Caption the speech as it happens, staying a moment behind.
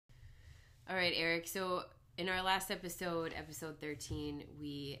All right, Eric. So in our last episode, episode 13,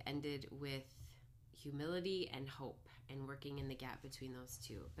 we ended with humility and hope and working in the gap between those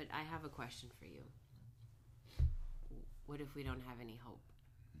two. But I have a question for you. What if we don't have any hope?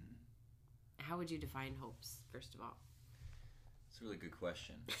 How would you define hopes, first of all? It's a really good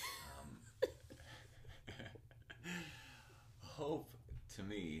question. Hope, to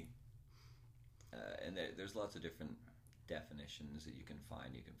me, and there's lots of different definitions that you can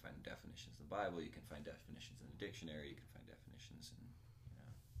find. You can find definitions in the Bible. You can find definitions in the dictionary. You can find definitions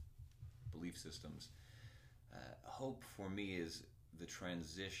in belief systems. Hope, for me, is the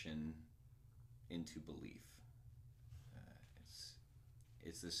transition into belief.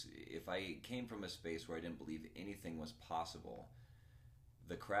 It's this. If I came from a space where I didn't believe anything was possible,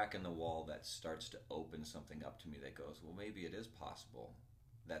 the crack in the wall that starts to open something up to me that goes, well, maybe it is possible.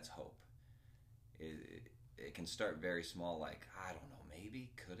 That's hope. It can start very small, like, I don't know, maybe,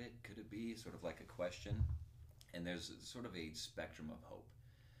 could it be, sort of like a question. And there's sort of a spectrum of hope.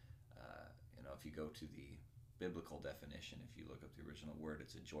 If you go to the biblical definition, if you look up the original word,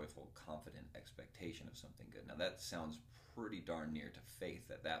 it's a joyful, confident expectation of something good. Now that sounds pretty darn near to faith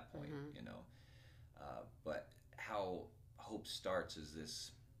at that point, but how hope starts is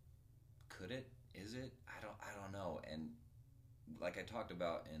this: could it? Is it? I don't know. And like I talked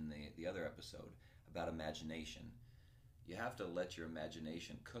about in the other episode about imagination, you have to let your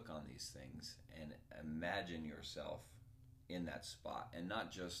imagination cook on these things and imagine yourself in that spot, and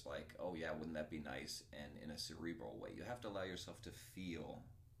not just like, oh yeah, wouldn't that be nice, and in a cerebral way. You have to allow yourself to feel.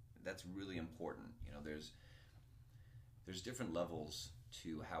 That's really important. There's different levels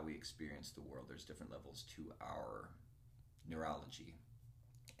to how we experience the world. There's different levels to our neurology,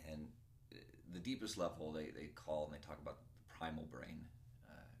 and the deepest level they call, and they talk about the primal brain.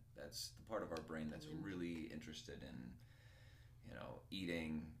 That's the part of our brain that's really interested in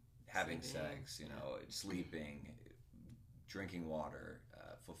eating, having sex, sleeping, drinking water,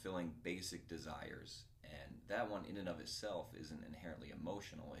 fulfilling basic desires. And that one in and of itself isn't inherently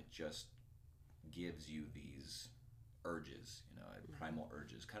emotional. It just gives you these urges, primal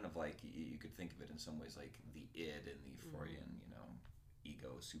urges. Kind of like, you could think of it in some ways like the id in the Freudian,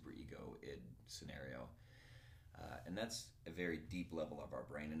 ego, superego, id scenario. And that's a very deep level of our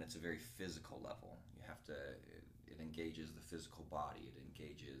brain, and it's a very physical level. It engages the physical body, it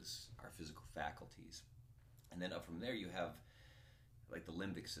engages our physical faculties. And then up from there you have like the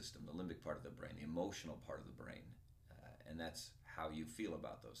limbic system, the limbic part of the brain, the emotional part of the brain. And that's how you feel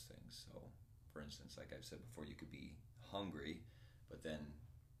about those things. So, for instance, like I've said before, you could be hungry, but then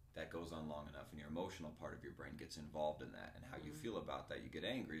that goes on long enough and your emotional part of your brain gets involved in that. And how you feel about that, you get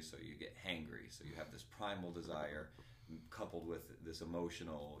angry, so you get hangry. So you have this primal desire coupled with this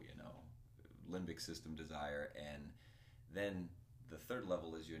emotional, limbic system desire. And then the third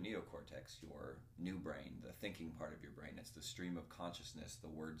level is your neocortex, your new brain, the thinking part of your brain. It's the stream of consciousness, the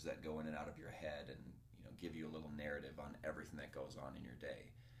words that go in and out of your head and give you a little narrative on everything that goes on in your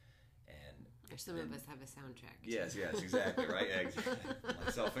day. And some of us have a soundtrack. Yes, exactly, right?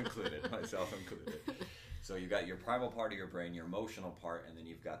 Myself included. So you've got your primal part of your brain, your emotional part, and then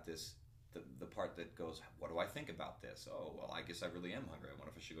you've got this, the part that goes, what do I think about this? Oh, well, I guess I really am hungry. I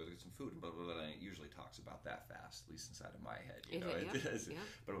wonder if I should go get some food. Blah, blah, blah. And it usually talks about that fast, at least inside of my head. It does.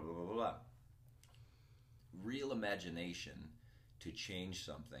 Blah, blah, blah, blah, blah. Real imagination to change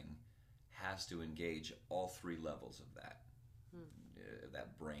something has to engage all three levels of that.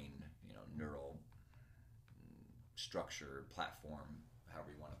 That brain, neural structure, platform,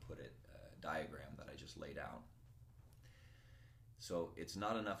 however you want to put it, diagram that I just laid out. So it's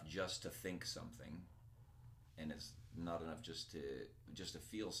not enough just to think something, and it's not enough just to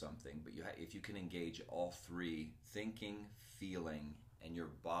feel something. But if you can engage all three, thinking, feeling, and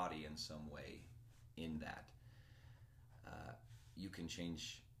your body in some way in that, you can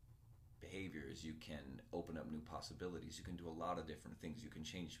change behaviors, you can open up new possibilities, you can do a lot of different things, you can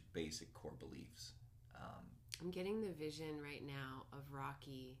change basic core beliefs. I'm getting the vision right now of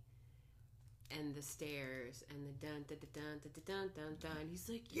Rocky and the stairs and the dun dun dun dun dun dun dun. He's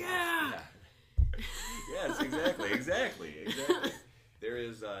like, yeah! Yes, exactly.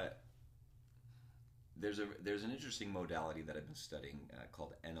 There's an interesting modality that I've been studying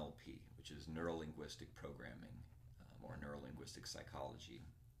called NLP, which is neuro-linguistic programming, or neuro-linguistic psychology.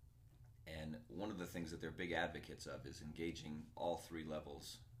 And one of the things that they're big advocates of is engaging all three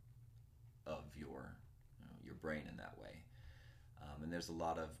levels of your brain in that way. And there's a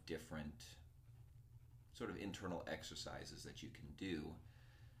lot of different sort of internal exercises that you can do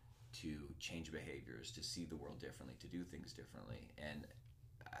to change behaviors, to see the world differently, to do things differently. And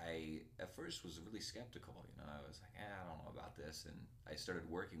I at first was really skeptical. I was like, I don't know about this, and I started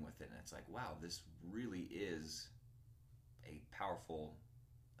working with it, and it's like, wow, this really is a powerful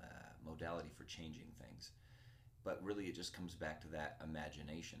modality for changing things. But really, it just comes back to that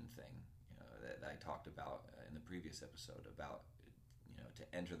imagination thing, that I talked about in the previous episode about,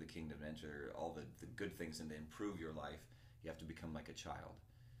 to enter the kingdom, enter all the good things, and to improve your life, you have to become like a child.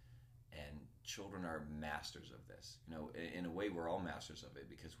 And children are masters of this. In a way, we're all masters of it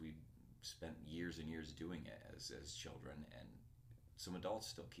because we spent years and years doing it as children, and some adults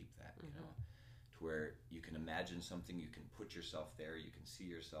still keep that. To where you can imagine something, you can put yourself there, you can see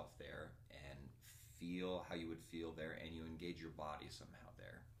yourself there, and feel how you would feel there, and you engage your body somehow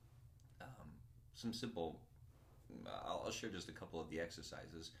there. Some simple, I'll share just a couple of the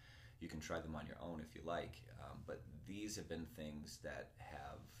exercises. You can try them on your own if you like, but these have been things that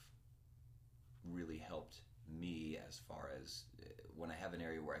have really helped me as far as when I have an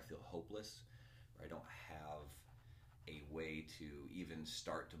area where I feel hopeless, where I don't have a way to even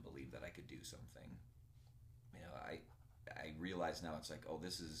start to believe that I could do something. I realize now it's like, oh,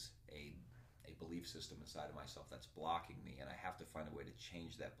 this is a belief system inside of myself that's blocking me, and I have to find a way to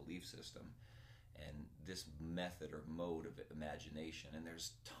change that belief system. And this method or mode of imagination, and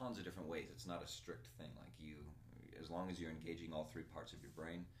there's tons of different ways. It's not a strict thing. Like as long as you're engaging all three parts of your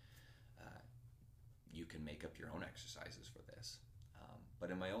brain, you can make up your own exercises for this. But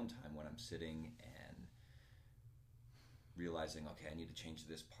in my own time, when I'm sitting and realizing, okay, I need to change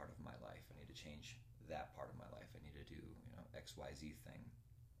this part of my life, I need to change that part of my life, I need to do XYZ thing,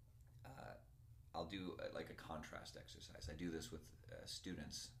 I'll do like a contrast exercise. I do this with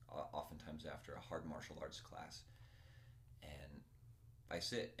students oftentimes after a hard martial arts class, and I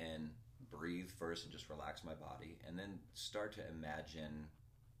sit and breathe first and just relax my body, and then start to imagine,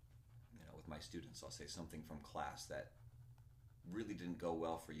 with my students, I'll say something from class that really didn't go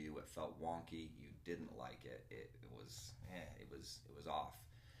well for you. It felt wonky. You didn't like it. It was off.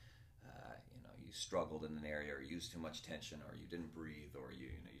 You struggled in an area, or used too much tension, or you didn't breathe, or you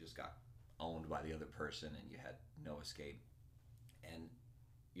just got owned by the other person and you had no escape. And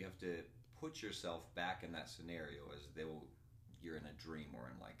you have to put yourself back in that scenario as though you're in a dream, or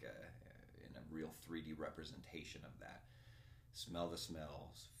in in a real 3D representation of that. Smell the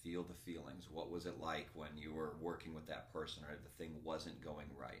smells, feel the feelings. What was it like when you were working with that person, or the thing wasn't going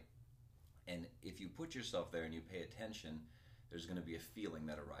right? And if you put yourself there and you pay attention, there's going to be a feeling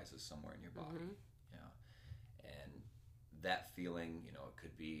that arises somewhere in your body. And that feeling, it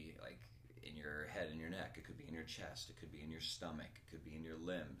could be like in your head and your neck, it could be in your chest, it could be in your stomach, it could be in your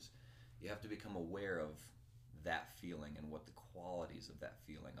limbs. You have to become aware of that feeling and what the qualities of that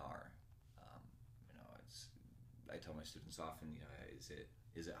feeling are. I tell my students often, is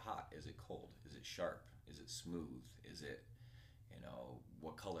it hot? Is it cold? Is it sharp? Is it smooth? Is it,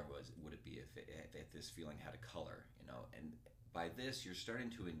 what color would it be if this feeling had a color? And by this, you're starting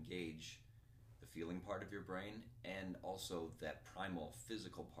to engage the feeling part of your brain, and also that primal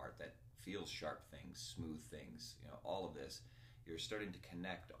physical part that feels sharp things, smooth things, all of this. You're starting to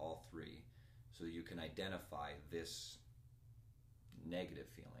connect all three so you can identify this negative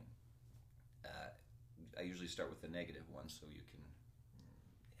feeling. I usually start with the negative one so you can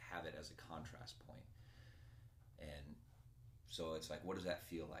have it as a contrast point. And so it's like, what does that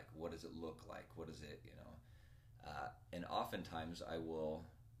feel like? What does it look like? What is it, and oftentimes I will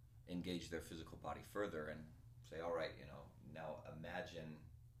engage their physical body further and say, all right, now imagine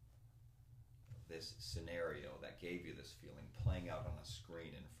this scenario that gave you this feeling playing out on a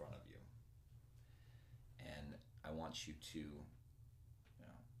screen in front of you. And I want you to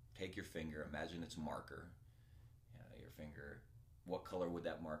take your finger, imagine it's a marker. Your finger, what color would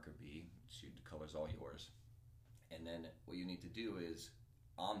that marker be? The color's all yours. And then what you need to do is,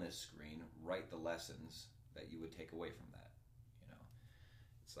 on this screen, write the lessons that you would take away from that.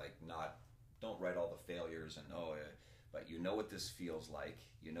 It's like, don't write all the failures and but what this feels like.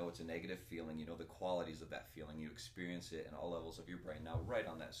 It's a negative feeling. The qualities of that feeling. You experience it in all levels of your brain. Now write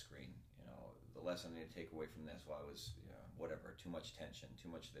on that screen, the lesson I need to take away from this. Well, I was, whatever, too much tension, too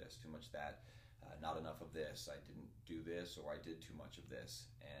much this, too much that, not enough of this, I didn't do this, or I did too much of this,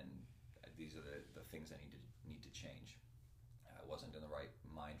 and these are the things I need to change. I wasn't in the right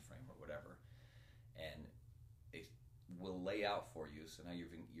mind frame or whatever. And it will lay out for you, so now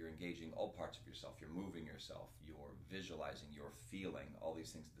you're engaging all parts of yourself. You're moving yourself, you're visualizing, you're feeling all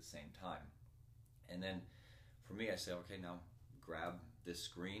these things at the same time. And then for me, I say, okay, now grab this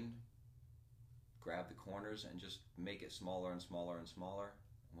screen, grab the corners, and just make it smaller and smaller and smaller.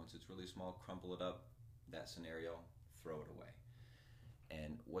 And once it's really small, crumple it up, that scenario, throw it away.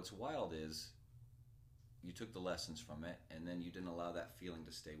 And what's wild is you took the lessons from it, and then you didn't allow that feeling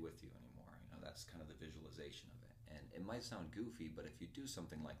to stay with you anymore. That's kind of the visualization of it. And it might sound goofy, but if you do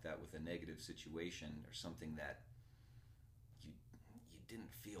something like that with a negative situation or something that you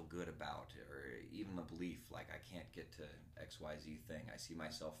didn't feel good about, or even a belief like I can't get to XYZ thing, I see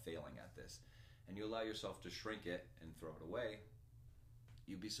myself failing at this, and you allow yourself to shrink it and throw it away,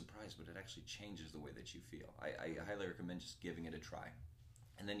 you'd be surprised, but it actually changes the way that you feel. I highly recommend just giving it a try.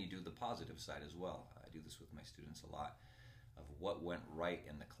 And then you do the positive side as well. I do this with my students a lot, of what went right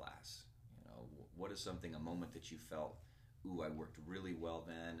in the class. What is something, a moment that you felt, ooh, I worked really well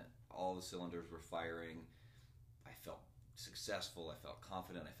then, all the cylinders were firing, I felt successful, I felt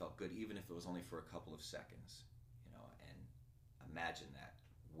confident, I felt good, even if it was only for a couple of seconds. And imagine that.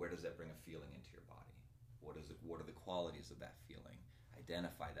 Where does that bring a feeling into your body? What are the qualities of that feeling?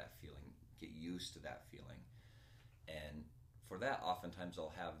 Identify that feeling, get used to that feeling. And for that, oftentimes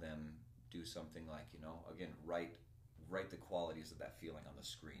I'll have them do something like, again, write the qualities of that feeling on the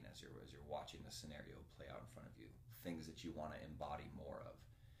screen as you're watching the scenario play out in front of you. Things that you want to embody more of,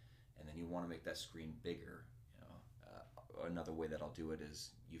 and then you want to make that screen bigger. Another way that I'll do it is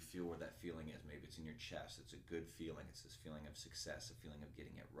you feel where that feeling is. Maybe it's in your chest. It's a good feeling. It's this feeling of success, a feeling of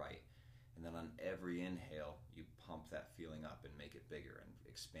getting it right. And then on every inhale, you pump that feeling up and make it bigger and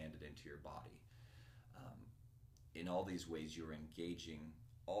expand it into your body. In all these ways, you're engaging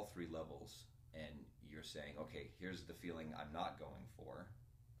all three levels, and you're saying, okay, here's the feeling I'm not going for.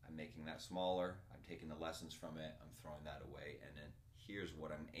 I'm making that smaller. I'm taking the lessons from it. I'm throwing that away. And then here's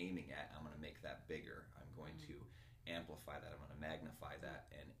what I'm aiming at. I'm going to make that bigger. I'm going to amplify that. I'm going to magnify that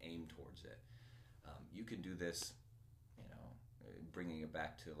and aim towards it. You can do this, bringing it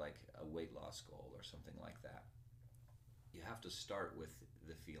back to like a weight loss goal or something like that. You have to start with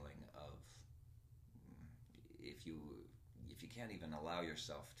the feeling of, if you can't even allow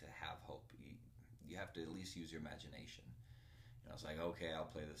yourself to have hope, you have to at least use your imagination. It's like, okay, I'll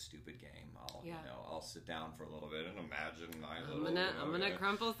play this stupid game. I'll sit down for a little bit and imagine I'm gonna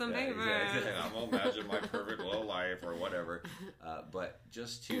crumple some paper. Exactly. I'm gonna imagine my perfect little life or whatever. But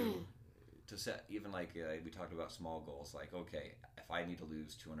just to set, even like we talked about small goals, like, okay, if I need to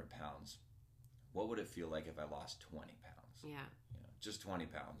lose 200 pounds, what would it feel like if I lost 20 pounds? Yeah. Just 20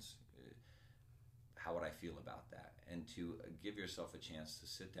 pounds. How would I feel about that? And to give yourself a chance to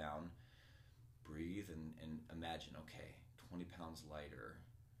sit down, breathe, and imagine, okay, 20 pounds lighter.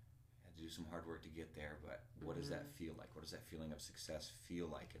 I had to do some hard work to get there, but what does that feel like? What does that feeling of success feel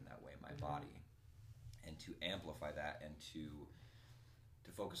like in that way in my body? And to amplify that and to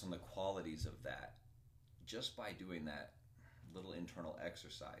focus on the qualities of that, just by doing that little internal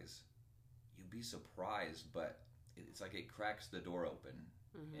exercise, you'd be surprised, but it's like it cracks the door open.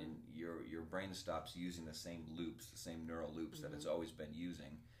 And your brain stops using the same loops, the same neural loops that it's always been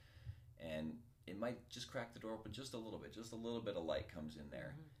using, and it might just crack the door open just a little bit. Just a little bit of light comes in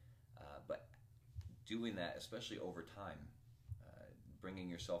there. But doing that, especially over time, bringing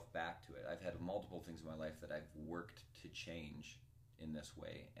yourself back to it. I've had multiple things in my life that I've worked to change in this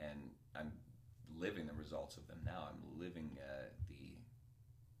way, and I'm living the results of them now. I'm living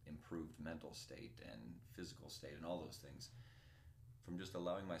the improved mental state and physical state and all those things from just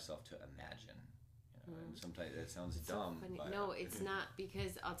allowing myself to imagine. And sometimes that sounds dumb. So but no, it's not,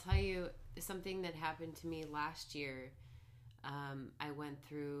 because I'll tell you something that happened to me last year. I went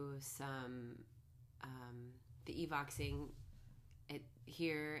through some the evoxing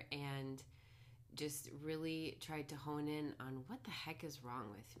here and just really tried to hone in on what the heck is wrong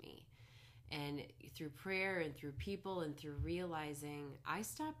with me. And through prayer and through people and through realizing, I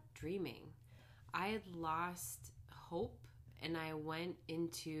stopped dreaming. I had lost hope, and I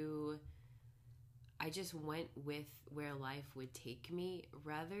just went with where life would take me,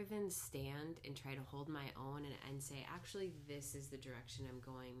 rather than stand and try to hold my own and say, actually, this is the direction I'm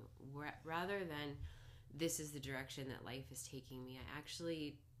going, rather than this is the direction that life is taking me. I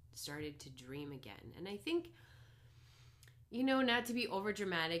actually started to dream again. And I think, not to be over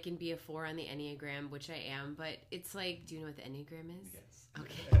dramatic and be a 4 on the Enneagram, which I am, but it's like, do you know what the Enneagram is? Yes.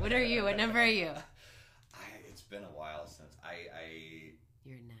 Okay. What are you? What number are you? It's been a while since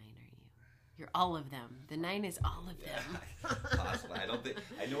You're 9, are you? You're all of them. The 9 is all of them. Possibly. I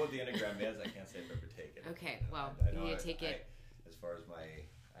know what the Enneagram is. I can't say I've ever taken it. Okay, well, you need to take it. As far as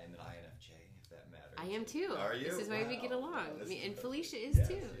I'm an INFJ, if that matters. I am too. Are you? This is why we get along. And Felicia is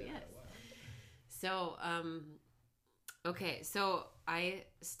too. Yes. Wow. So, okay, so I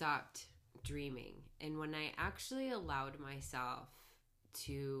stopped dreaming. And when I actually allowed myself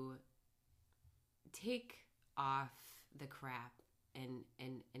to take off the crap and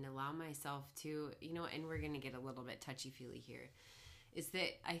allow myself to, and we're going to get a little bit touchy-feely here, is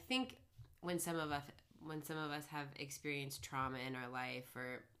that I think when some of when some of us have experienced trauma in our life,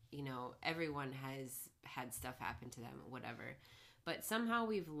 or, you know, everyone has had stuff happen to them, whatever. But somehow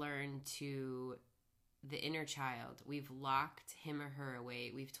we've learned to, the inner child, we've locked him or her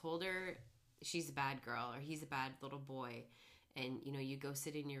away. We've told her she's a bad girl or he's a bad little boy. And, you know, you go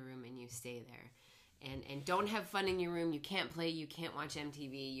sit in your room and you stay there. And don't have fun in your room. You can't play. You can't watch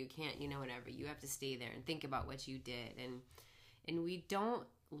MTV. You can't, you know, whatever. You have to stay there and think about what you did. And we don't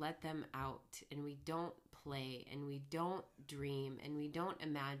let them out. And we don't play. And we don't dream. And we don't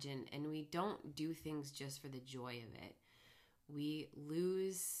imagine. And we don't do things just for the joy of it. We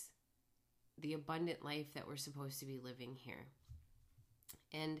lose the abundant life that we're supposed to be living here.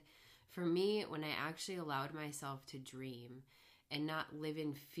 And for me, when I actually allowed myself to dream and not live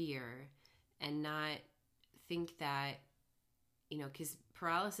in fear and not think that, you know, because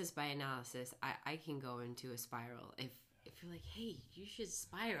paralysis by analysis, I can go into a spiral. If you're like, hey, you should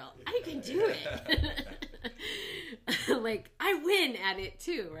spiral, I can do it. Like, I win at it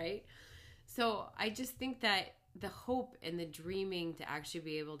too, right? So I just think that the hope and the dreaming to actually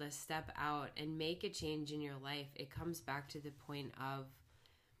be able to step out and make a change in your life, it comes back to the point of,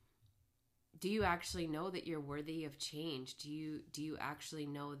 do you actually know that you're worthy of change? Do you actually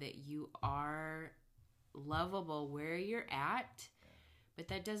know that you are lovable where you're at? But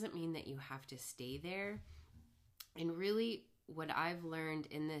that doesn't mean that you have to stay there. And really, what I've learned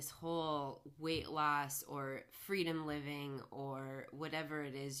in this whole weight loss or freedom living or whatever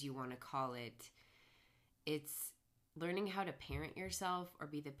it is you want to call it, it's learning how to parent yourself or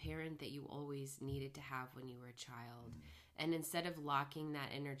be the parent that you always needed to have when you were a child. And instead of locking that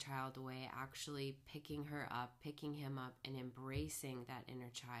inner child away, actually picking her up, picking him up, and embracing that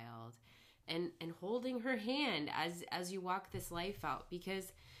inner child and holding her hand as you walk this life out.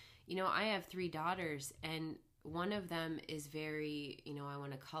 Because, you know, I have 3 daughters, and one of them is very, you know, I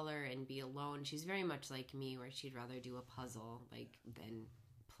want to color and be alone. She's very much like me, where she'd rather do a puzzle than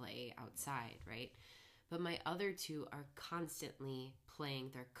play outside, right? But my other 2 are constantly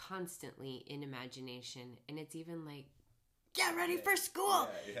playing. They're constantly in imagination. And it's even like, get ready for school.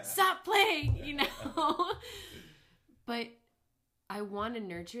 Yeah. Stop playing, you know. But I want to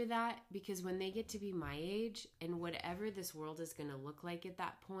nurture that, because when they get to be my age and whatever this world is going to look like at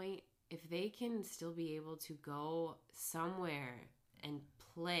that point, if they can still be able to go somewhere and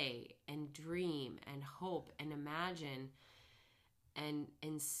play and dream and hope and imagine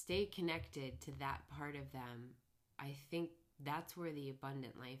and stay connected to that part of them, I think that's where the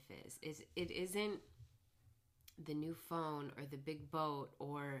abundant life is. It isn't the new phone or the big boat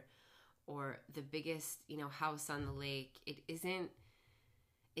or the biggest, you know, house on the lake. It isn't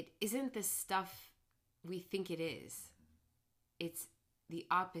the stuff we think it is. It's the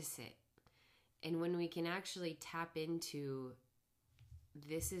opposite. And when we can actually tap into,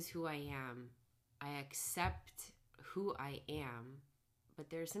 this is who I am, I accept who I am, but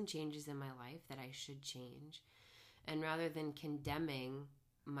there are some changes in my life that I should change. And rather than condemning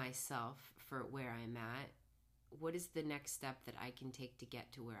myself for where I'm at, what is the next step that I can take to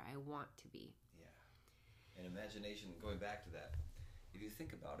get to where I want to be? Yeah. And imagination, going back to that, if you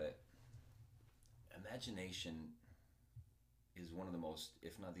think about it, imagination is one of the most,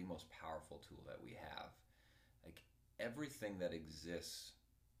 if not the most powerful tool that we have. Like, everything that exists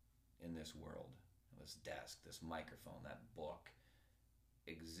in this world, this desk, this microphone, that book,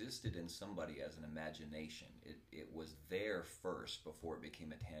 existed in somebody as an imagination. It was there first before it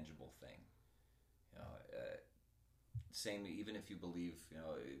became a tangible thing. You know, same, even if you believe, you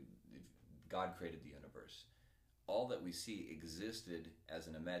know, God created the universe, all that we see existed as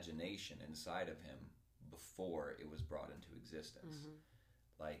an imagination inside of him before it was brought into existence. Mm-hmm.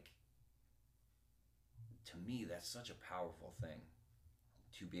 Like, to me, that's such a powerful thing,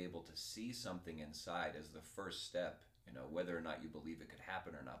 to be able to see something inside as the first step, you know, whether or not you believe it could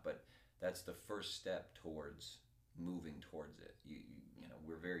happen or not, but that's the first step towards moving towards it. You know,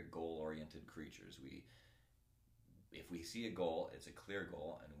 we're very goal-oriented creatures. If we see a goal, it's a clear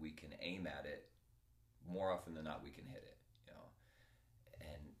goal, and we can aim at it. More often than not, we can hit it, you know.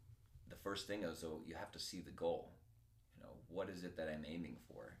 And the first thing is, though, you have to see the goal. You know, what is it that I'm aiming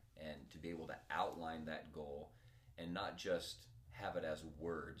for? And to be able to outline that goal and not just have it as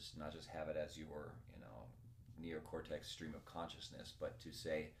words, not just have it as your, you know, neocortex stream of consciousness, but to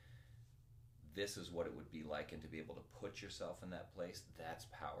say, this is what it would be like, and to be able to put yourself in that place, that's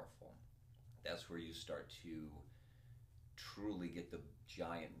powerful. That's where you start to truly get the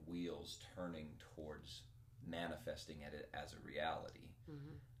giant wheels turning towards manifesting it as a reality.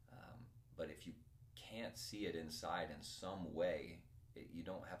 Mm-hmm. But if you can't see it inside in some way, you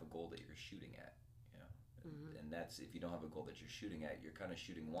don't have a goal that you're shooting at. You know, And that's, if you don't have a goal that you're shooting at, you're kind of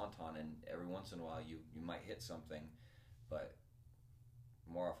shooting wanton, and every once in a while you might hit something, but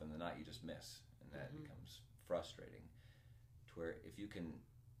more often than not you just miss, and that becomes frustrating. To where if you can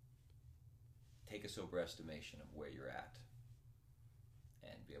take a sober estimation of where you're at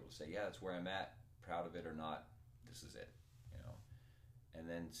and be able to say, yeah, that's where I'm at, proud of it or not, this is it, and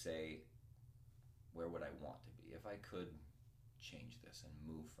then say, where would I want to be? If I could change this and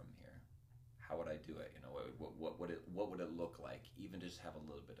move from here, how would I do it? What would it look like? Even just have a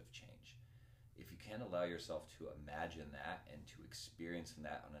little bit of change. If you can't allow yourself to imagine that and to experience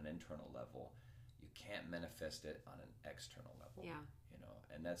that on an internal level, you can't manifest it on an external level. Yeah.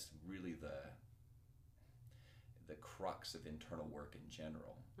 And that's really the crux of internal work in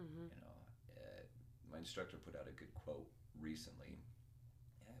general. My instructor put out a good quote recently.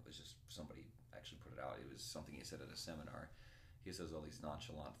 It was just, somebody actually put it out. It was something he said at a seminar. He says all these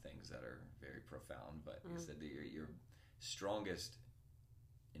nonchalant things that are very profound, but he said that your strongest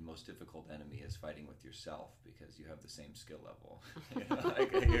and most difficult enemy is fighting with yourself, because you have the same skill level.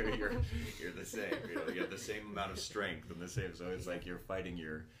 You're the same. You have the same amount of strength and the same. So it's like you're fighting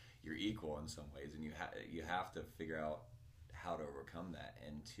your equal in some ways, and you have to figure out how to overcome that.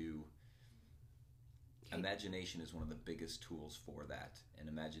 And imagination is one of the biggest tools for that. And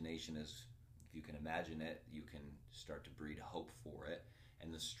imagination is, if you can imagine it, you can start to breed hope for it.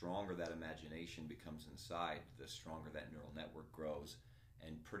 And the stronger that imagination becomes inside, the stronger that neural network grows.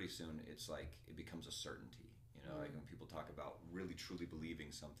 And pretty soon it's like it becomes a certainty. Like when people talk about really truly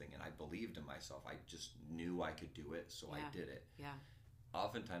believing something, and I believed in myself, I just knew I could do it, so I did it. Yeah.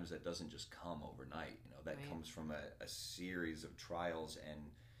 Oftentimes that doesn't just come overnight. That comes from a series of trials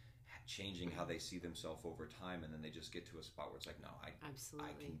and changing how they see themselves over time, and then they just get to a spot where it's like, no, I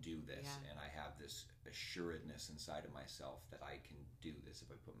can do this, and I have this assuredness inside of myself that I can do this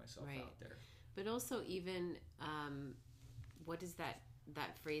if I put myself out there. But also, even what is that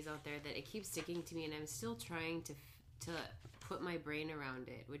phrase out there that it keeps sticking to me, and I'm still trying to put my brain around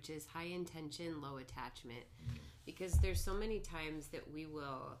it, which is high intention, low attachment. Because there's so many times that we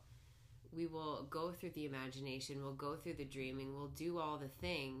will go through the imagination, we'll go through the dreaming, we'll do all the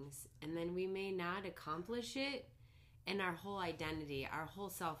things, and then we may not accomplish it, and our whole identity, our whole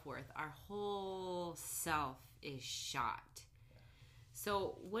self-worth, our whole self is shot.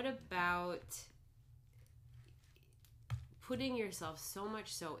 So what about putting yourself so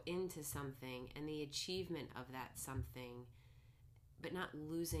much so into something and the achievement of that something, but not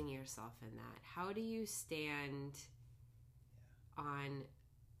losing yourself in that? How do you stand on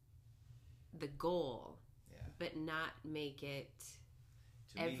the goal, but not make it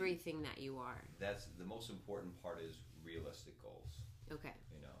everything that you are? That's the most important part, is realistic goals. Okay.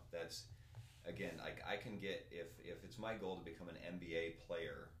 That's, again, I can get, if it's my goal to become an NBA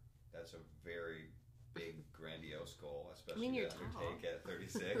player, that's a very big, grandiose goal, especially to undertake at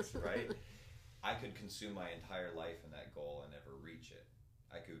 36, right? I could consume my entire life in that goal and never reach it.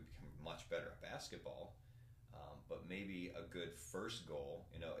 I could become much better at basketball, but maybe a good first goal,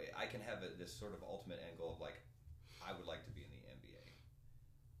 I can have this sort of ultimate end goal of like, I would like to be in the NBA,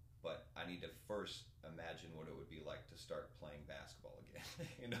 but I need to first imagine what it would be like to start playing basketball again.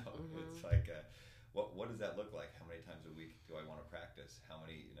 It's like, what does that look like? How many times a week do I want to practice? How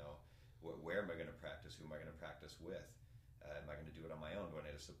many, where am I going to practice? Who am I going to practice with? Am I going to do it on my own? Do I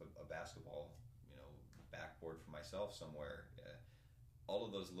need to set up a basketball, backboard for myself somewhere? All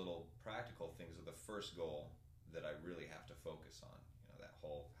of those little practical things are the first goal that I really have to focus on. That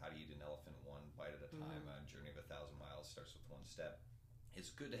whole, how do you eat an elephant one bite at a time? A journey of 1,000 miles starts with one step.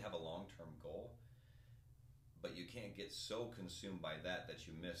 It's good to have a long-term goal, but you can't get so consumed by that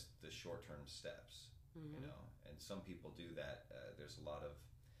you miss the short-term steps. And some people do that. There's a lot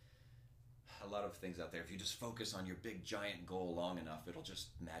of things out there. If you just focus on your big giant goal long enough, it'll just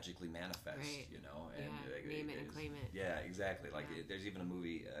magically manifest. Right. And name it and claim it. Yeah, exactly. There's even a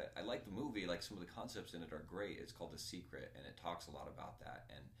movie. I like the movie. Like, some of the concepts in it are great. It's called The Secret, and it talks a lot about that.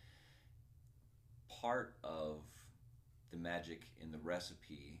 And part of the magic in the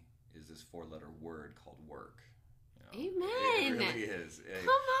recipe is this 4-letter word called work. Amen. It really is.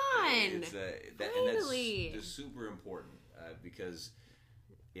 Come on. And that's super important, because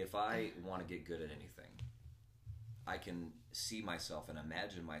if I want to get good at anything, I can see myself and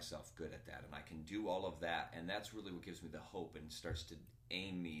imagine myself good at that, and I can do all of that, and that's really what gives me the hope and starts to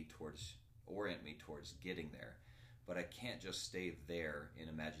orient me towards getting there. But I can't just stay there in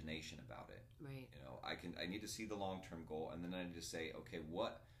imagination about it. Right. I need to see the long-term goal, and then I need to say, okay,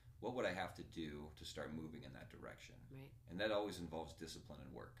 what would I have to do to start moving in that direction? Right. And that always involves discipline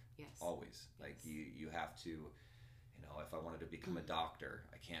and work. Yes. Always. Like, you have to, If I wanted to become a doctor,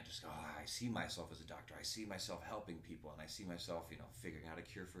 I can't just go, I see myself as a doctor. I see myself helping people, and I see myself, figuring out a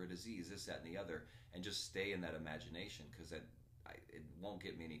cure for a disease, this, that, and the other, and just stay in that imagination, because it won't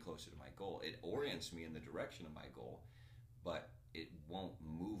get me any closer to my goal. It orients me in the direction of my goal, but it won't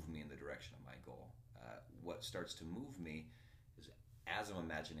move me in the direction of my goal. What starts to move me is as I'm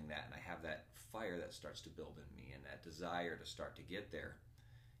imagining that, and I have that fire that starts to build in me, and that desire to start to get there,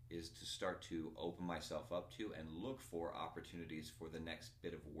 is to start to open myself up to and look for opportunities for the next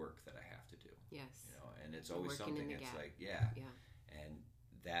bit of work that I have to do. Yes. And it's always something. It's gap. like, yeah. And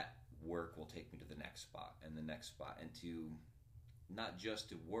that work will take me to the next spot and the next spot, and to not just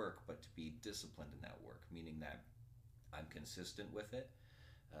to work, but to be disciplined in that work, meaning that I'm consistent with it.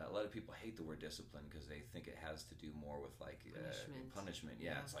 A lot of people hate the word discipline because they think it has to do more with like punishment.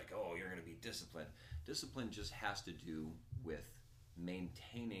 Yeah, it's like, oh, you're going to be disciplined. Discipline just has to do with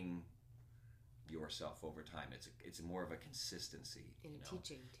maintaining yourself over time. It's more of a consistency. In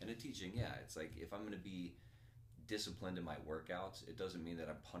a teaching, yeah. It's like, if I'm going to be disciplined in my workouts, it doesn't mean that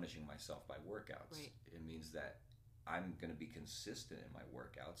I'm punishing myself by workouts. Right. It means that I'm going to be consistent in my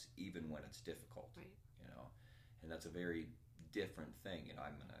workouts even when it's difficult. Right. And that's a very different thing.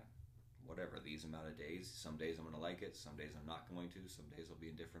 I'm going to, whatever, these amount of days, some days I'm going to like it, some days I'm not going to, some days I'll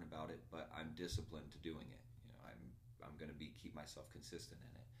be indifferent about it, but I'm disciplined to doing it. I'm going to keep myself consistent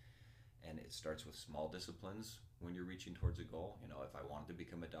in it. And it starts with small disciplines when you're reaching towards a goal. If I wanted to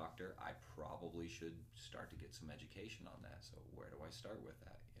become a doctor, I probably should start to get some education on that. So where do I start with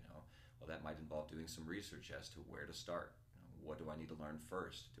that? Well, that might involve doing some research as to where to start. What do I need to learn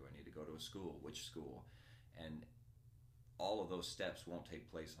first? Do I need to go to a school? Which school? And all of those steps won't take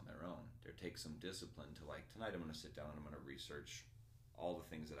place on their own. There takes some discipline to, like, tonight I'm going to sit down and I'm going to research all the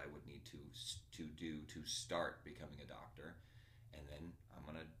things that I would need to do to start becoming a doctor, and then I'm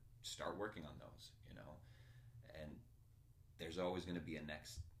going to start working on those, and there's always going to be a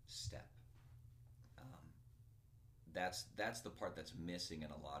next step. That's the part that's missing in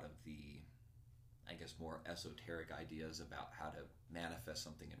a lot of the, I guess, more esoteric ideas about how to manifest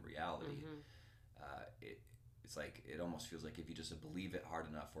something in reality. Mm-hmm. It's like, it almost feels like if you just believe it hard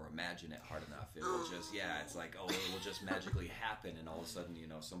enough or imagine it hard enough, it will just, it's like, oh, it will just magically happen, and all of a sudden,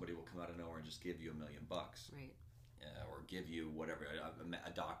 somebody will come out of nowhere and just give you $1 million. Right. Or give you whatever,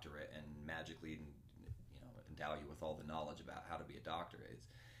 a doctorate, and magically, endow you with all the knowledge about how to be a doctor.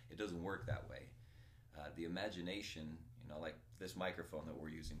 It doesn't work that way. The imagination, like this microphone that we're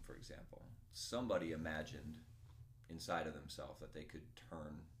using, for example, somebody imagined inside of themselves that they could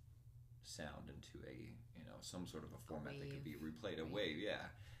turn sound into a, some sort of a format that could be replayed. A wave,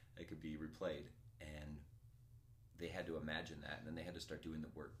 it could be replayed, and they had to imagine that, and then they had to start doing the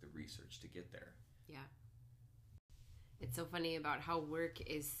work, the research to get there. Yeah. It's so funny about how work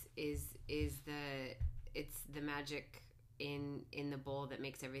is the magic in the bowl that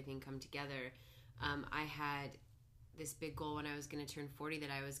makes everything come together. I had this big goal when I was going to turn 40 that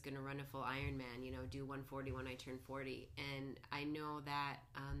I was going to run a full Ironman, do 140 when I turn 40. And I know that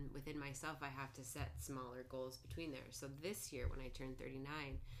within myself, I have to set smaller goals between there. So this year, when I turn 39,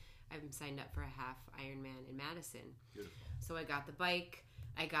 I'm signed up for a half Ironman in Madison. Beautiful. So I got the bike,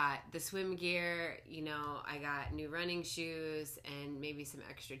 I got the swim gear, I got new running shoes and maybe some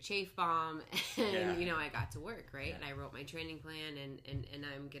extra chafe balm, and I got to work, right? Yeah. And I wrote my training plan, and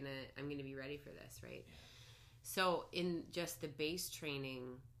I'm gonna be ready for this, right? Yeah. So in just the base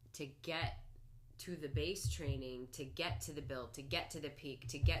training, to get to the base training, to get to the build, to get to the peak,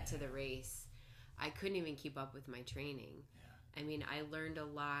 to get to the race, I couldn't even keep up with my training. Yeah. I mean, I learned a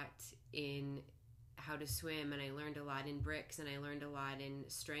lot in how to swim, and I learned a lot in bricks, and I learned a lot in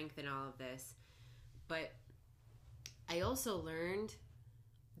strength and all of this. But I also learned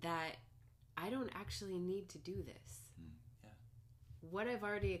that I don't actually need to do this. Yeah. What I've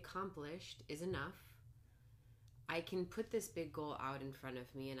already accomplished is enough. I can put this big goal out in front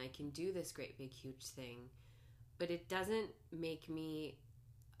of me, and I can do this great big huge thing, but it doesn't make me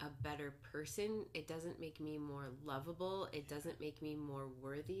a better person. It doesn't make me more lovable. It doesn't make me more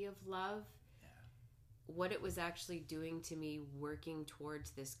worthy of love. What it was actually doing to me working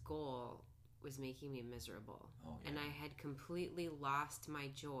towards this goal was making me miserable. Oh, yeah. And I had completely lost my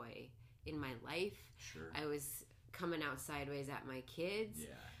joy in my life. Sure. I was coming out sideways at my kids.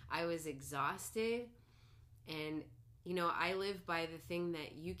 Yeah. I was exhausted. And, I live by the thing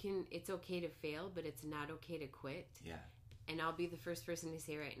that it's okay to fail, but it's not okay to quit. Yeah. And I'll be the first person to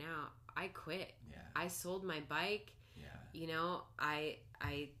say right now, I quit. Yeah. I sold my bike. Yeah.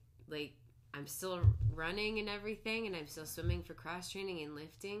 I'm still running and everything, and I'm still swimming for cross training and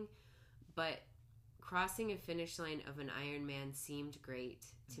lifting, but crossing a finish line of an Ironman seemed great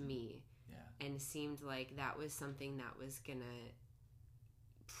to me. Yeah. and seemed like that was something that was gonna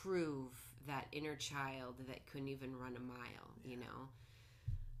prove that inner child that couldn't even run a mile, you know.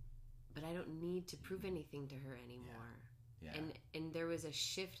 But I don't need to prove anything to her anymore. Yeah. And there was a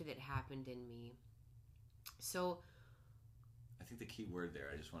shift that happened in me. So I think the key word there,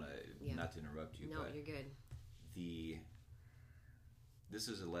 I just want to, not to interrupt you, no, but you're good. This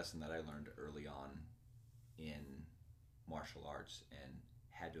is a lesson that I learned early on in martial arts and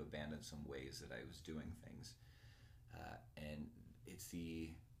had to abandon some ways that I was doing things. And it's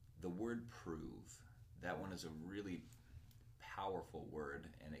the word prove. That one is a really powerful word,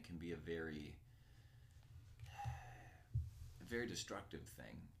 and it can be a very, very destructive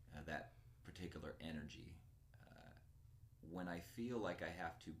thing, that particular energy. When I feel like I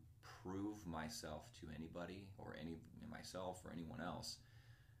have to prove myself to anybody or myself or anyone else,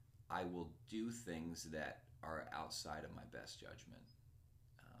 I will do things that are outside of my best judgment.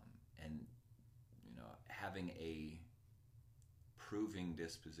 And having a proving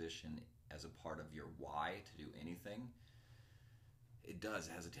disposition as a part of your why to do anything, it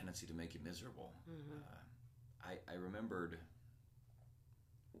has a tendency to make you miserable. Mm-hmm. I remembered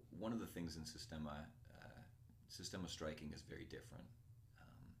one of the things in Systema striking is very different.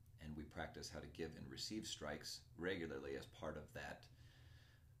 And we practice how to give and receive strikes regularly as part of that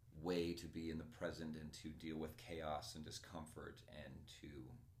way to be in the present and to deal with chaos and discomfort and to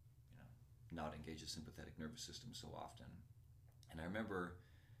not engage the sympathetic nervous system so often. And I remember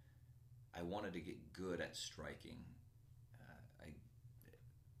I wanted to get good at striking. I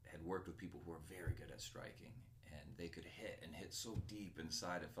had worked with people who were very good at striking, and they could hit so deep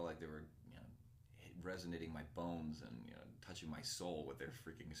inside. It felt like they were resonating my bones and touching my soul with their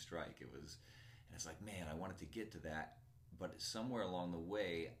freaking strike. And it's like, man, I wanted to get to that, but somewhere along the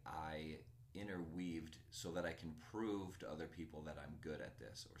way I interweaved so that I can prove to other people that I'm good at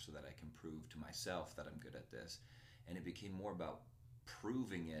this, or so that I can prove to myself that I'm good at this. And it became more about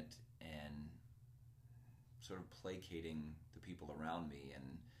proving it and sort of placating the people around me,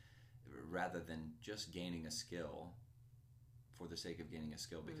 and rather than just gaining a skill for the sake of gaining a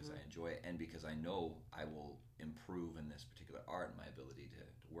skill because I enjoy it and because I know I will improve in this particular art and my ability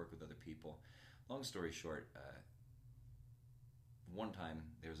to work with other people. Long story short, one time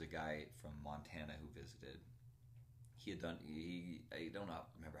there was a guy from Montana who visited. I don't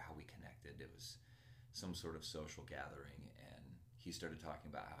remember how we connected. It was some sort of social gathering, and he started talking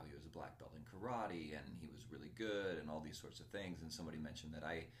about how he was a black belt in karate and he was really good and all these sorts of things. And somebody mentioned that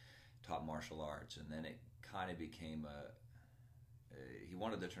I taught martial arts, and then it kind of became he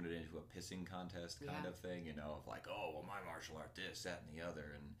wanted to turn it into a pissing contest kind of thing, of like, oh, well, my martial art, this, that, and the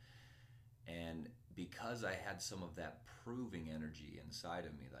other. And because I had some of that proving energy inside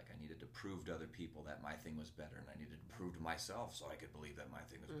of me, like I needed to prove to other people that my thing was better, and I needed to prove to myself so I could believe that my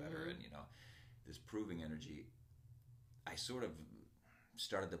thing was better, and this proving energy, I sort of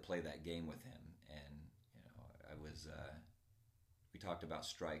started to play that game with him. And I was we talked about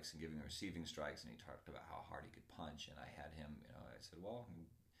strikes and giving and receiving strikes, and he talked about how hard he could punch, and I had him, I said, well,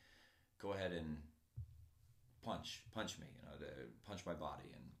 go ahead and punch me, punch my body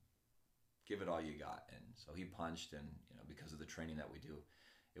and give it all you got. And so he punched, and because of the training that we do,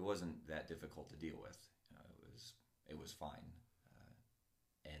 it wasn't that difficult to deal with. It was fine.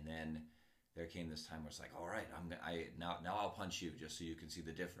 And then there came this time where it's like, all right, now I'll punch you just so you can see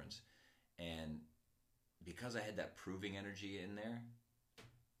the difference. And because I had that proving energy in there,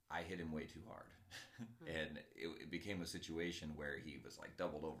 I hit him way too hard. And it became a situation where he was like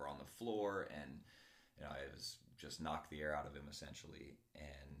doubled over on the floor, and I was just knocked the air out of him essentially.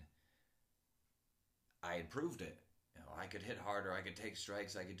 And I had proved it. I could hit harder, I could take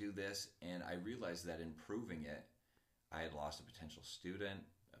strikes, I could do this. And I realized that in proving it, I had lost a potential student,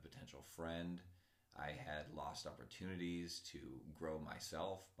 a potential friend. I had lost opportunities to grow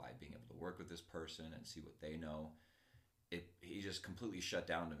myself by being able to work with this person and see what they know. He just completely shut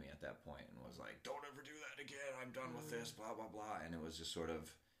down to me at that point and was like, don't ever do that again, I'm done with this, blah, blah, blah. And it was just sort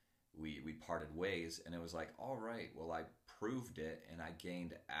of, we parted ways, and it was like, all right, well, I proved it, and I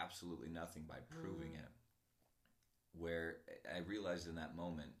gained absolutely nothing by proving it. Where I realized in that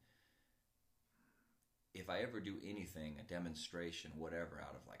moment, if I ever do anything, a demonstration, whatever,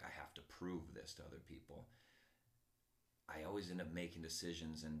 out of like, I have to prove this to other people, I always end up making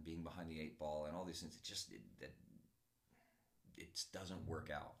decisions and being behind the eight ball and all these things. It doesn't work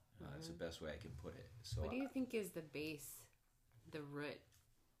out. That's the best way I can put it. So, what do you think is the base, the root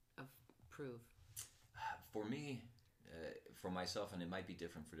of prove? For me, for myself, and it might be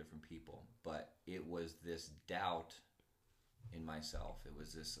different for different people, but it was this doubt in myself. It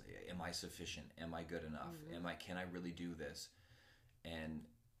was this, am I sufficient? Am I good enough? Can I really do this? And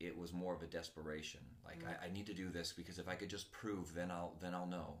it was more of a desperation. Like, I need to do this because if I could just prove, then I'll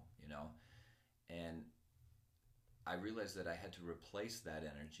know, you know. And I realized that I had to replace that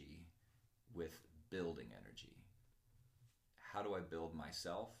energy with building energy. How do I build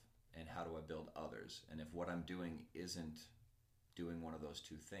myself, and how do I build others? And if what I'm doing isn't doing one of those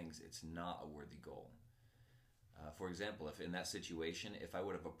two things, it's not a worthy goal. For example, if in that situation, if I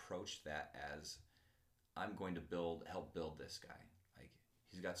would have approached that as, I'm going to help build this guy. Like,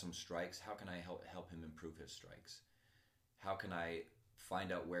 he's got some strikes. How can I help him improve his strikes? How can I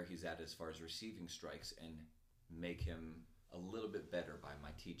find out where he's at as far as receiving strikes and make him a little bit better by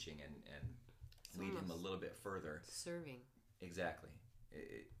my teaching and lead him a little bit further? Serving. Exactly.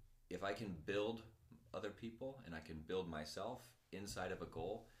 If I can build other people and I can build myself inside of a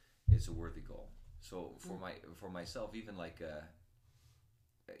goal, it's a worthy goal. So for myself, even like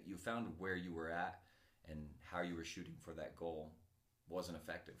you found where you were at and how you were shooting for that goal wasn't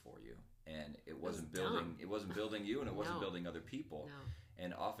effective for you, and it wasn't building you, and it wasn't building other people. No.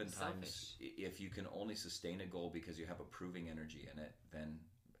 And oftentimes, Selfish. if you can only sustain a goal because you have a proving energy in it, then,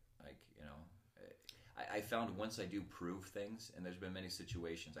 like, you know, I found once I do prove things, and there's been many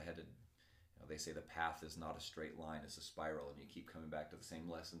situations I had to. They say the path is not a straight line, it's a spiral, and you keep coming back to the same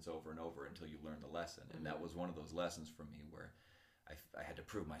lessons over and over until you learn the lesson. And that was one of those lessons for me where I had to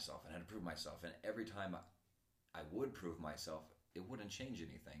prove myself, and I had to prove myself. And every time I would prove myself, it wouldn't change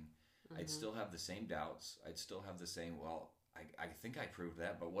anything. I'd still have the same doubts. I'd still have the same, well, I think I proved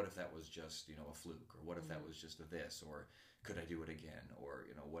that, but what if that was just, you know, a fluke? Or what if that was just a this? Or could I do it again? Or,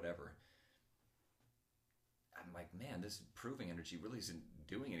 you know, whatever. I'm like, man, this proving energy really isn't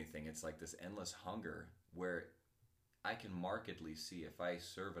doing anything. It's like this endless hunger where I can markedly see if I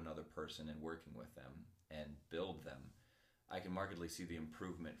serve another person and working with them and build them, I can markedly see the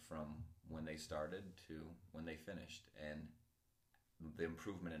improvement from when they started to when they finished, and the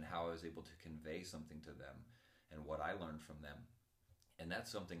improvement in how I was able to convey something to them and what I learned from them. And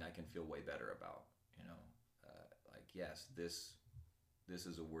that's something I can feel way better about, you know, like, yes, this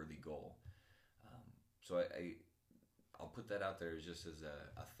is a worthy goal. So I'll put that out there just as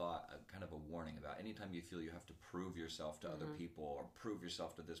a thought, a kind of a warning about anytime you feel you have to prove yourself to other people or prove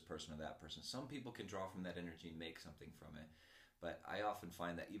yourself to this person or that person. Some people can draw from that energy and make something from it. But I often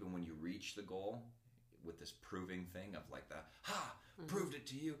find that even when you reach the goal with this proving thing of like proved it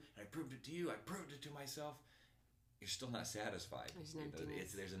to you, and I proved it to you, I proved it to myself, you're still not satisfied. There's an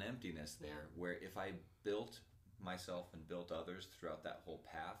emptiness. There's an emptiness there where if I built myself and built others throughout that whole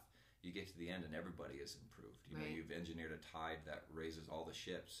path, you get to the end and everybody is improved. You know, you've engineered a tide that raises all the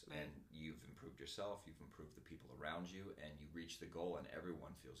ships, and you've improved yourself, you've improved the people around you, and you reach the goal and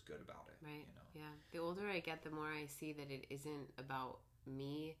everyone feels good about it. Right. You know? Yeah. The older I get, the more I see that it isn't about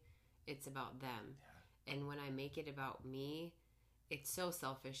me, it's about them. Yeah. And when I make it about me, it's so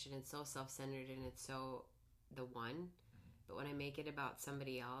selfish and it's so self-centered and it's so the one. But when I make it about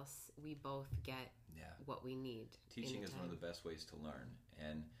somebody else, we both get what we need. Teaching is one of the best ways to learn.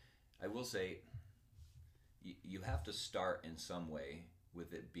 And I will say, you have to start in some way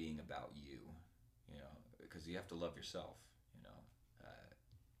with it being about you, you know, because you have to love yourself, you know.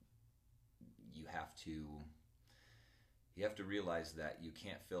 You have to realize that you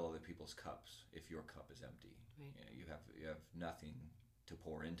can't fill other people's cups if your cup is empty. Right. You know, you have nothing to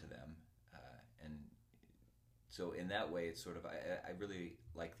pour into them, and so in that way, it's sort of I really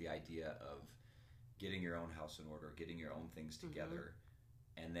like the idea of getting your own house in order, getting your own things together.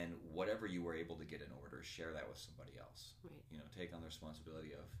 And then whatever you were able to get in order, share that with somebody else. Right. You know, take on the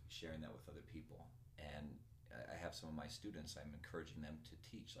responsibility of sharing that with other people. And I have some of my students, I'm encouraging them to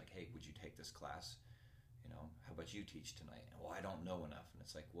teach. Like, hey, would you take this class? You know, how about you teach tonight? Well, I don't know enough. And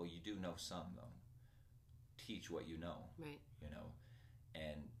it's like, well, you do know some, though. Teach what you know. Right. You know,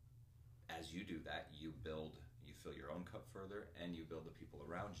 and as you do that, you fill your own cup further, and you build the people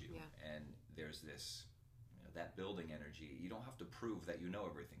around you. Yeah. And there's this... that building energy. You don't have to prove that you know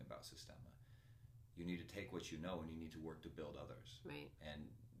everything about Systema. You need to take what you know and you need to work to build others. Right. And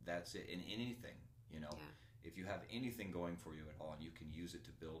that's it in anything, you know. Yeah. If you have anything going for you at all and you can use it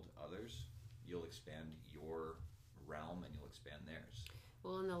to build others, you'll expand your realm and you'll expand theirs.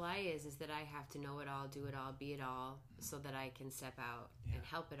 Well, and the lie is that I have to know it all, do it all, be it all, so that I can step out and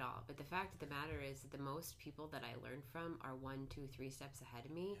help it all. But the fact of the matter is that the most people that I learn from are 1, 2, 3 steps ahead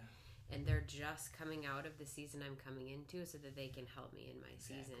of me. Yeah. And they're just coming out of the season I'm coming into so that they can help me in my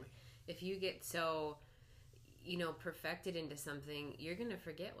season. If you get so, you know, perfected into something, you're going to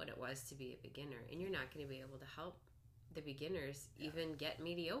forget what it was to be a beginner. And you're not going to be able to help the beginners even get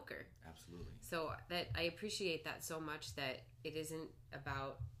mediocre. Absolutely. So that I appreciate that so much, that it isn't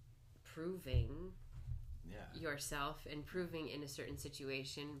about proving yourself, improving in a certain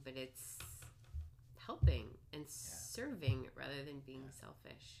situation, but it's helping and serving rather than being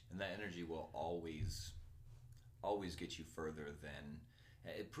selfish. And that energy will always get you further than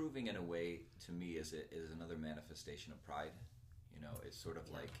proving. In a way, to me, is another manifestation of pride. You know, it's sort of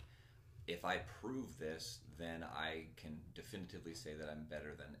like, if I prove this, then I can definitively say that I'm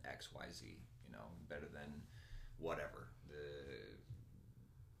better than XYZ. You know, better than whatever,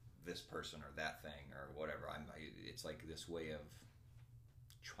 this person or that thing or whatever. It's like this way of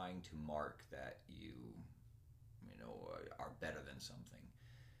trying to mark that you are better than something.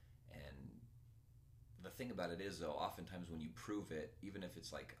 And the thing about it is, though, oftentimes when you prove it, even if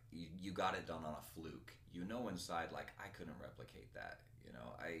it's like you got it done on a fluke, you know inside, like, I couldn't replicate that. You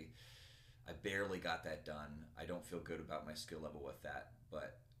know, I barely got that done. I don't feel good about my skill level with that,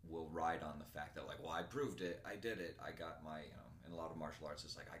 but we'll ride on the fact that, like, well, I proved it, I did it, I got my, in a lot of martial arts,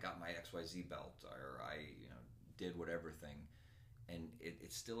 it's like, I got my XYZ belt, or I, did whatever thing. And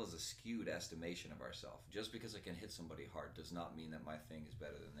it still is a skewed estimation of ourselves. Just because I can hit somebody hard does not mean that my thing is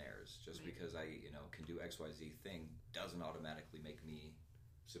better than theirs. Just because I, can do XYZ thing doesn't automatically make me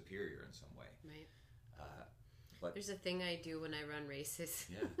superior in some way. Right. But there's a thing I do when I run races.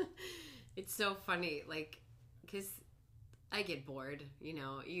 Yeah. It's so funny, like, because I get bored,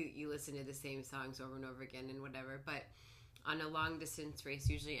 you listen to the same songs over and over again and whatever, but on a long distance race,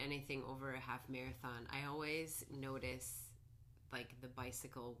 usually anything over a half marathon, I always notice, like, the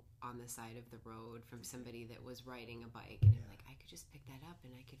bicycle on the side of the road from somebody that was riding a bike, and I'm like, I could just pick that up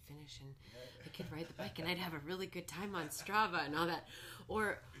and I could finish and I could ride the bike and I'd have a really good time on Strava and all that.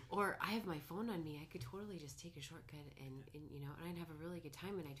 Or I have my phone on me, I could totally just take a shortcut and I'd have a really good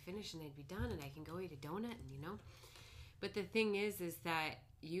time and I'd finish and I'd be done and I can go eat a donut and But the thing is that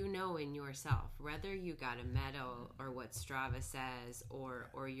in yourself, whether you got a medal or what Strava says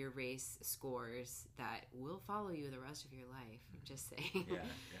or your race scores that will follow you the rest of your life, I'm just saying.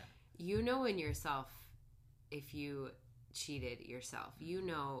 In yourself if you cheated yourself.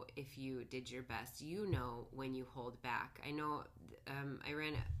 If you did your best. When you hold back. I know I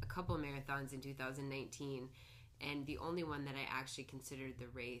ran a couple marathons in 2019, and the only one that I actually considered the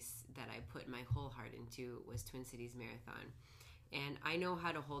race that I put my whole heart into was Twin Cities Marathon. And I know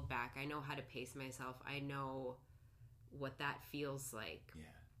how to hold back. I know how to pace myself. I know what that feels like. Yeah.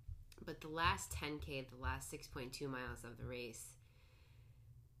 But the last 10K, the last 6.2 miles of the race,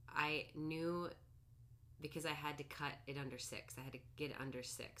 I knew, because I had to cut it under 6. I had to get under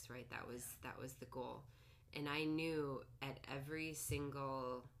 6, right? That was the goal. And I knew at every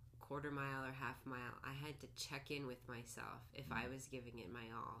single quarter mile or half mile, I had to check in with myself if I was giving it my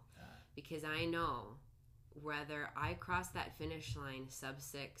all. Because I know whether I cross that finish line sub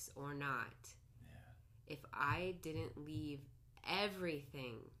 6 or not, if I didn't leave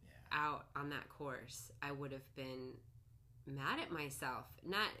everything out on that course, I would have been mad at myself.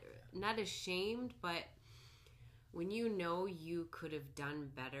 Not ashamed, but when you could have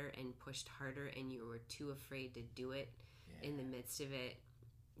done better and pushed harder and you were too afraid to do it in the midst of it,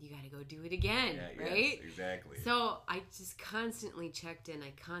 you got to go do it again, right? Yes, exactly. So I just constantly checked in.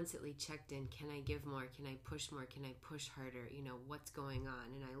 Can I give more? Can I push more? Can I push harder? What's going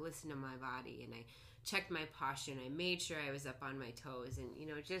on? And I listened to my body and I checked my posture and I made sure I was up on my toes and,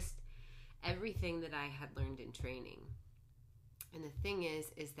 just everything that I had learned in training. And the thing is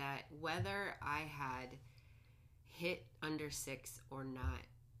that whether I had hit under 6 or not,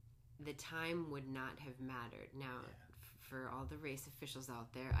 the time would not have mattered. Now, for all the race officials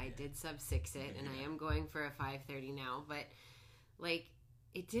out there, I did sub 6 it, and I am going for a 5:30 now, but, like,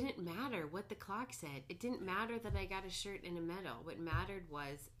 it didn't matter what the clock said. It didn't matter that I got a shirt and a medal. What mattered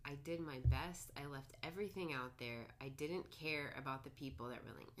was I did my best. I left everything out there. I didn't care about the people that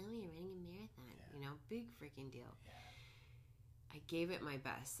were like, oh, you're running a marathon, big freaking deal. I gave it my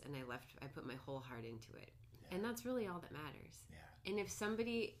best, and I put my whole heart into it. And that's really all that matters. And if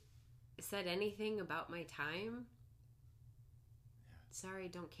somebody said anything about my time, sorry,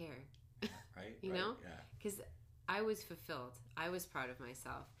 don't care. Right? You know? Because I was fulfilled. I was proud of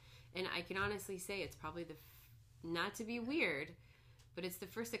myself. And I can honestly say it's probably not to be weird, but it's the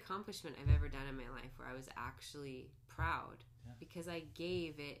first accomplishment I've ever done in my life where I was actually proud because I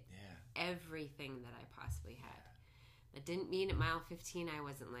gave it everything that I possibly had. That didn't mean at mile 15 I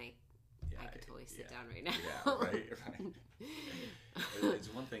wasn't like, I could totally sit down right now. Right.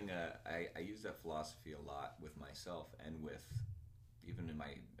 It's one thing, I use that philosophy a lot with myself and with, even in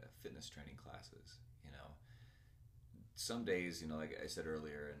my fitness training classes, Some days, like I said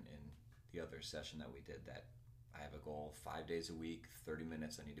earlier in the other session that we did, that I have a goal 5 days a week, 30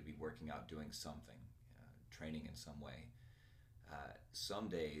 minutes, I need to be working out, doing something, training in some way. Some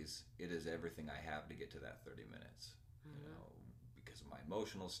days it is everything I have to get to that 30 minutes. Because of my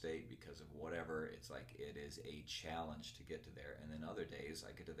emotional state, because of whatever, it's like it is a challenge to get to there. And then other days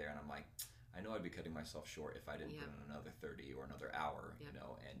I get to there and I'm like, I know I'd be cutting myself short if I didn't put in another 30 or another hour,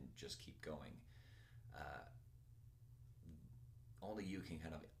 and just keep going. Only you can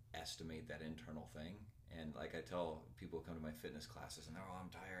kind of estimate that internal thing. And like I tell people who come to my fitness classes and I'm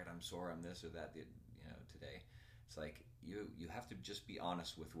tired, I'm sore, I'm this or that, today. It's like you have to just be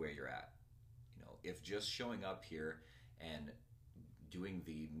honest with where you're at. If just showing up here and doing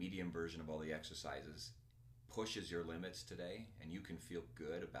the medium version of all the exercises pushes your limits today, and you can feel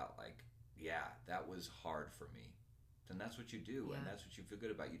good about like, yeah, that was hard for me, then that's what you do, and that's what you feel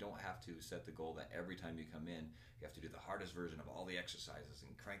good about. You don't have to set the goal that every time you come in, you have to do the hardest version of all the exercises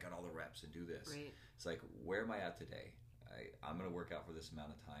and crank out all the reps and do this. Right. It's like, where am I at today? I'm going to work out for this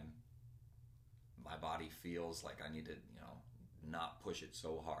amount of time. My body feels like I need to, not push it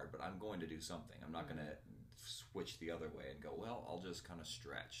so hard, but I'm going to do something. I'm not going to switch the other way and go, well, I'll just kind of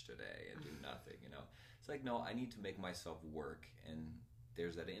stretch today and do nothing, It's like, no, I need to make myself work, and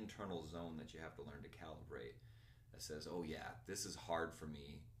there's that internal zone that you have to learn to calibrate that says, oh yeah, this is hard for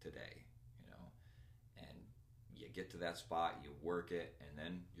me today, and you get to that spot, you work it, and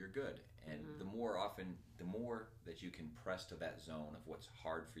then you're good. And the more that you can press to that zone of what's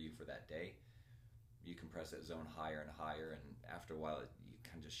hard for you for that day, you can press that zone higher and higher, and after a while you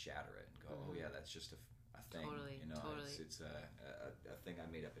can just shatter it and go, oh yeah, that's just a thing. Totally. It's a thing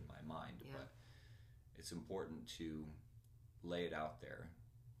I made up in my mind. But it's important to lay it out there,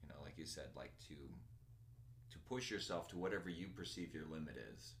 like you said, like to push yourself to whatever you perceive your limit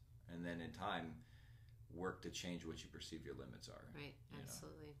is, and then in time work to change what you perceive your limits are. Right.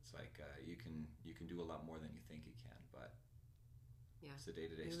 Absolutely. It's like you can do a lot more than you think you can, but it's a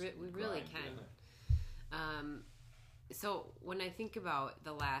day-to-day we really can. So when I think about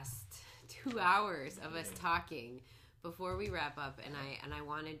the last 2 hours of us talking before we wrap up, and I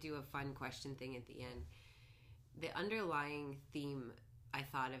want to do a fun question thing at the end, the underlying theme I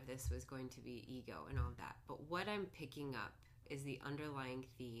thought of this was going to be ego and all of that, but what I'm picking up is the underlying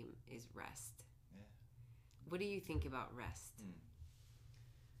theme is rest. Yeah. What do you think about rest?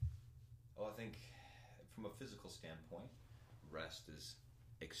 Well, I think from a physical standpoint, rest is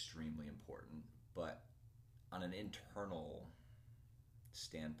extremely important, but on an internal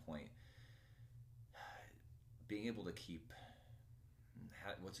standpoint, being able to keep,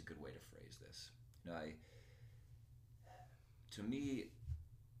 what's a good way to phrase this? To me,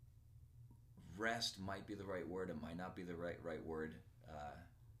 rest might be the right word. It might not be the right word.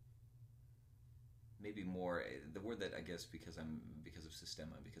 Maybe more the word that I guess because of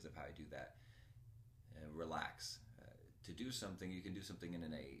Systema, because of how I do that. Relax. To do something, you can do something in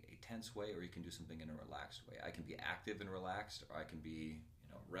a tense way, or you can do something in a relaxed way. I can be active and relaxed, or I can be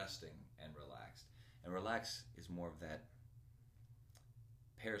resting and relaxed. And relax is more of that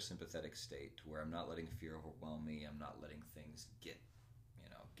parasympathetic state, to where I'm not letting fear overwhelm me. I'm not letting things get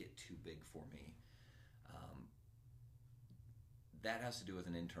too big for me. That has to do with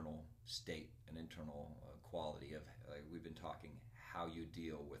an internal state, an internal quality of, like we've been talking, how you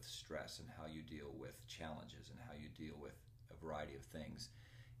deal with stress and how you deal with challenges and how you deal with a variety of things,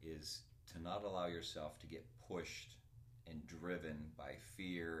 is to not allow yourself to get pushed and driven by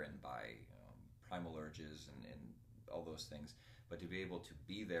fear and by primal urges and all those things, but to be able to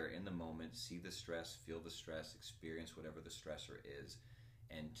be there in the moment, see the stress, feel the stress, experience whatever the stressor is,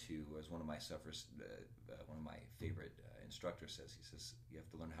 and to, as one of my favorite instructors says, he says, you have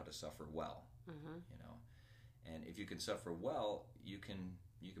to learn how to suffer well. And if you can suffer well, you can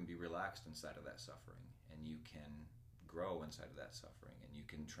be relaxed inside of that suffering, and you can grow inside of that suffering, and you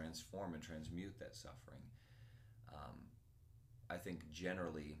can transform and transmute that suffering. I think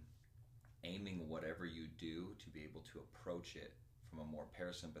generally aiming whatever you do to be able to approach it from a more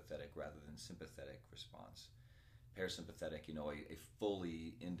parasympathetic rather than sympathetic response. Parasympathetic, a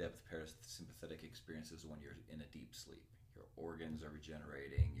fully in-depth parasympathetic experience is when you're in a deep sleep. Your organs are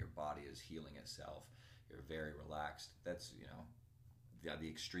regenerating, your body is healing itself, you're very relaxed. That's, the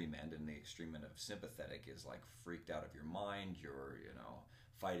extreme end, and the extreme end of sympathetic is like freaked out of your mind, you're,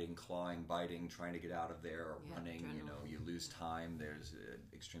 fighting, clawing, biting, trying to get out of there, or running, adrenaline. You lose time, there's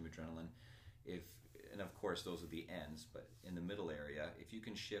extreme adrenaline. And of course those are the ends, but in the middle area, if you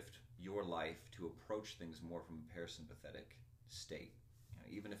can shift your life to approach things more from a parasympathetic state,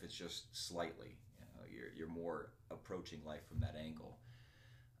 even if it's just slightly, you're more approaching life from that angle,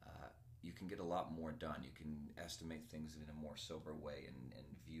 you can get a lot more done. You can estimate things in a more sober way and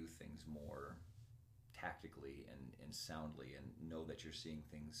view things more tactically and soundly, and know that you're seeing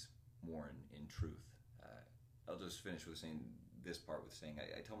things more in truth. I'll just finish with saying this part with saying,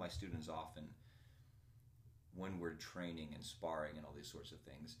 I tell my students often, when we're training and sparring and all these sorts of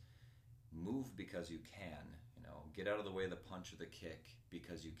things, move because you can, get out of the way of the punch or the kick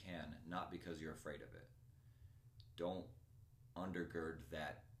because you can, not because you're afraid of it. Don't undergird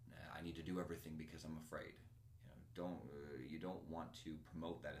that, I need to do everything because I'm afraid. You don't want to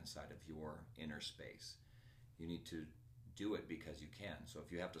promote that inside of your inner space. You need to do it because you can. So if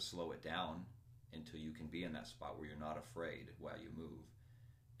you have to slow it down until you can be in that spot where you're not afraid while you move,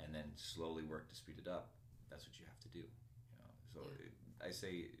 and then slowly work to speed it up, that's what you have to do. So I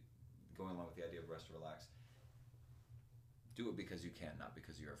say, going along with the idea of rest or relax, do it because you can, not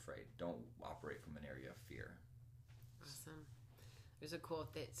because you're afraid. Don't operate from an area of fear. Awesome. There's a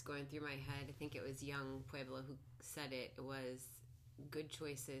quote that's going through my head. I think it was young Pueblo who said it. It was, good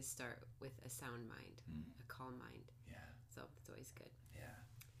choices start with a sound mind, a calm mind. Yeah. So it's always good. Yeah.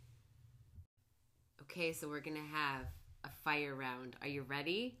 Okay, so we're going to have a fire round. Are you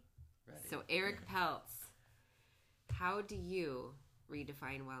ready? Ready. So Eric Peltz, how do you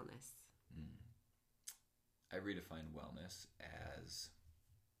redefine wellness? I redefine wellness as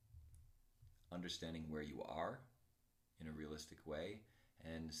understanding where you are in a realistic way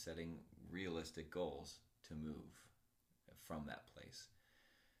and setting realistic goals to move from that place.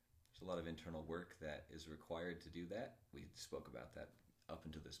 There's a lot of internal work that is required to do that. We spoke about that up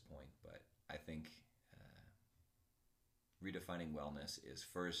until this point, but I think redefining wellness is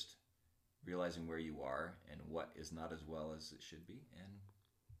first realizing where you are and what is not as well as it should be, and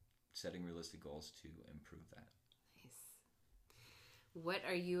setting realistic goals to improve that. Nice. What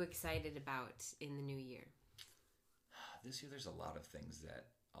are you excited about in the new year? This year there's a lot of things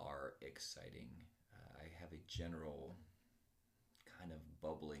that are exciting. I have a general kind of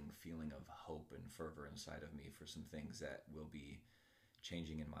bubbling feeling of hope and fervor inside of me for some things that will be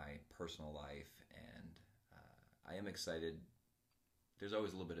changing in my personal life, and I am excited. There's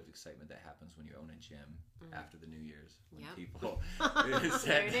always a little bit of excitement that happens when you own a gym after the New Year's. When people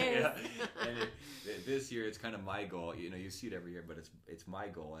there it is. And this year it's kind of my goal. You see it every year, but it's my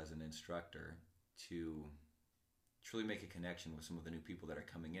goal as an instructor to truly make a connection with some of the new people that are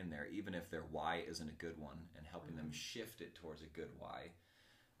coming in there, even if their why isn't a good one, and helping them shift it towards a good why,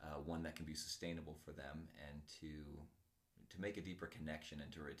 one that can be sustainable for them, and to make a deeper connection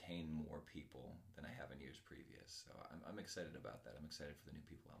and to retain more people than I have in years previous. So I'm excited about that. I'm excited for the new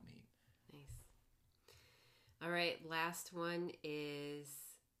people I'll meet. Nice. All right, last one is,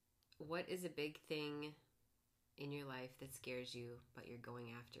 what is a big thing in your life that scares you, but you're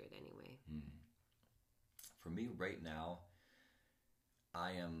going after it anyway? For me right now,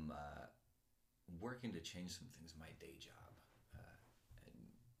 I am working to change some things in my day job.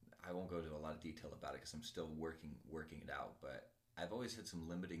 I won't go into a lot of detail about it because I'm still working it out, but I've always had some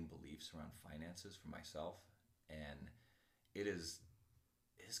limiting beliefs around finances for myself, and it is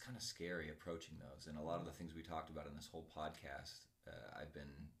kind of scary approaching those. And a lot of the things we talked about in this whole podcast, I've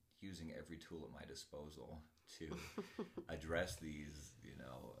been using every tool at my disposal to address these,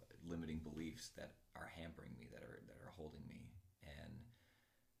 limiting beliefs that are hampering me, that are holding me. And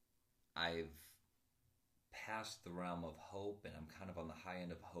I've past the realm of hope, and I'm kind of on the high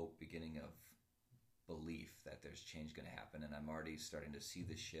end of hope, beginning of belief that there's change going to happen, and I'm already starting to see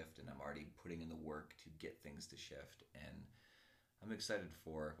the shift, and I'm already putting in the work to get things to shift, and I'm excited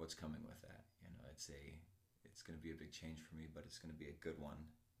for what's coming with that. It's going to be a big change for me, but it's going to be a good one,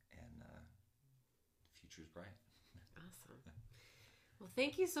 and the future's bright. Awesome. Well,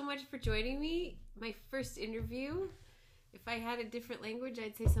 thank you so much for joining me. My first interview. If I had a different language,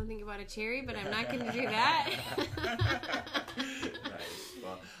 I'd say something about a cherry, but I'm not going to do that. Nice.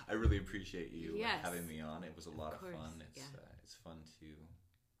 Well, I really appreciate you having me on. It was a lot of fun. It's fun to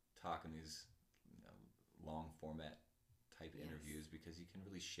talk in these long format type interviews, because you can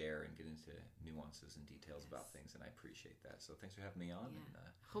really share and get into nuances and details about things, and I appreciate that. So thanks for having me on. Yeah. And,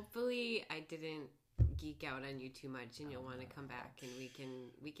 hopefully I didn't geek out on you too much, and you'll want to come back, and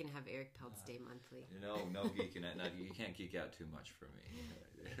we can have Eric Peltz Day monthly. No geeking out. No, you can't geek out too much for me.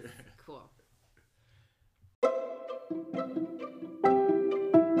 Cool.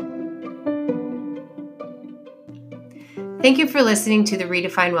 Thank you for listening to the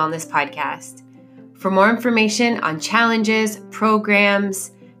Redefine Wellness podcast. For more information on challenges,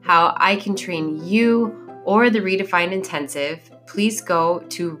 programs, how I can train you, or the Redefine Intensive, please go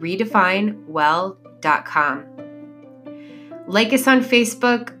to redefinewell.com. Like us on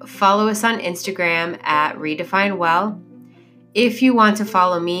Facebook, follow us on Instagram at redefinewell. If you want to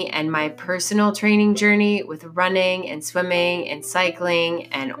follow me and my personal training journey with running and swimming and cycling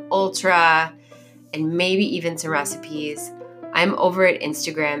and ultra and maybe even some recipes, I'm over at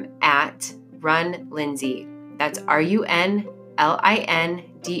Instagram at RunLindsay. That's RunLindsay.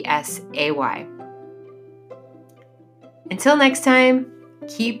 Lindsay. Until next time,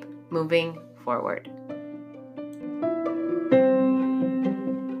 keep moving forward.